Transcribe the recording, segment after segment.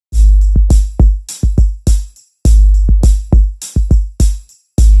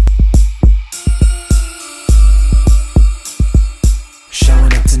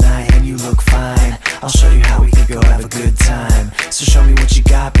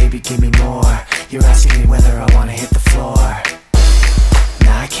baby, give me more. You're asking me whether I wanna hit the floor.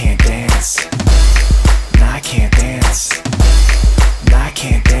 Nah, I can't dance. Nah, I can't dance. Nah, I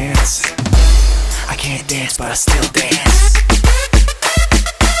can't dance. I can't dance, but I still dance.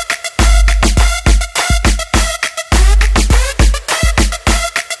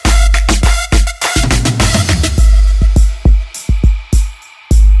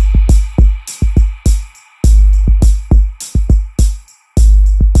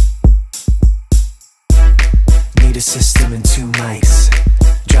 Need a system and two mics.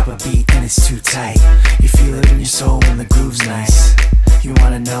 Drop a beat and it's too tight. You feel it in your soul when the groove's nice. You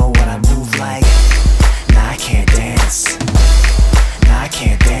wanna know what I move like? Nah, I can't dance. Nah, I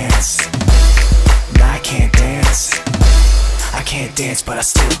can't dance. Nah, I can't dance. I can't dance, but I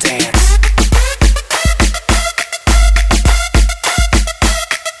still dance.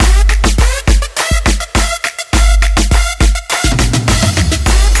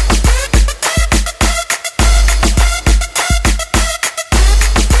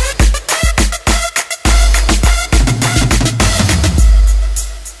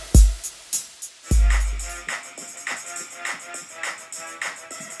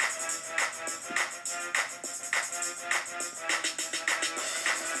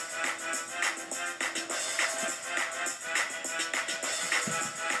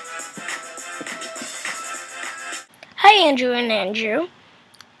 Hi Andrew and Andrew.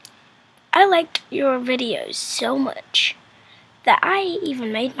 I liked your videos so much that I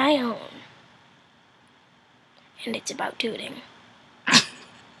even made my own. And it's about tooting.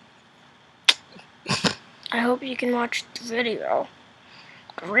 I hope you can watch the video.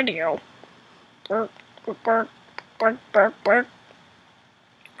 Nah,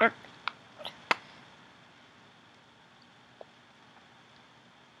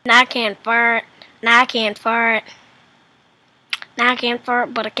 I can't fart. Nah, I can't fart. Nah, I can't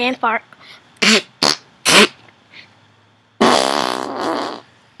fart, but I can fart.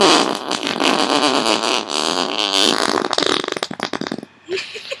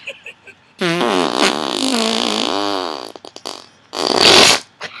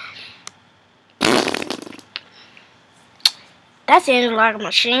 That sounded like a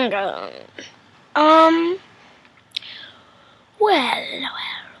machine gun. Well.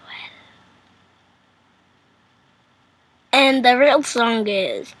 And the real song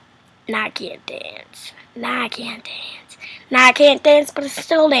is, nah, I can't dance. Nah, I can't dance. Nah, I can't dance, but I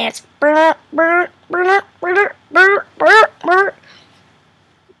still dance. Brr, brr, brr, brr, brr, brr, brr.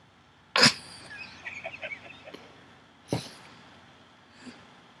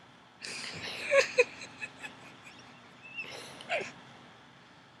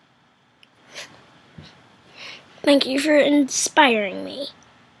 Thank you for inspiring me.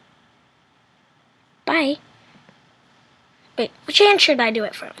 Bye. Wait, which hand should I do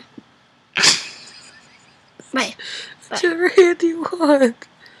it from? Bye. Whichever hand you want.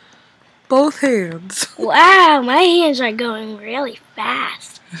 Both hands. Wow, my hands are going really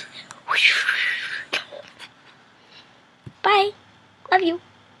fast. Bye. Love you.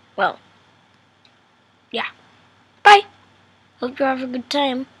 Well, yeah. Bye. Hope you have a good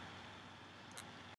time.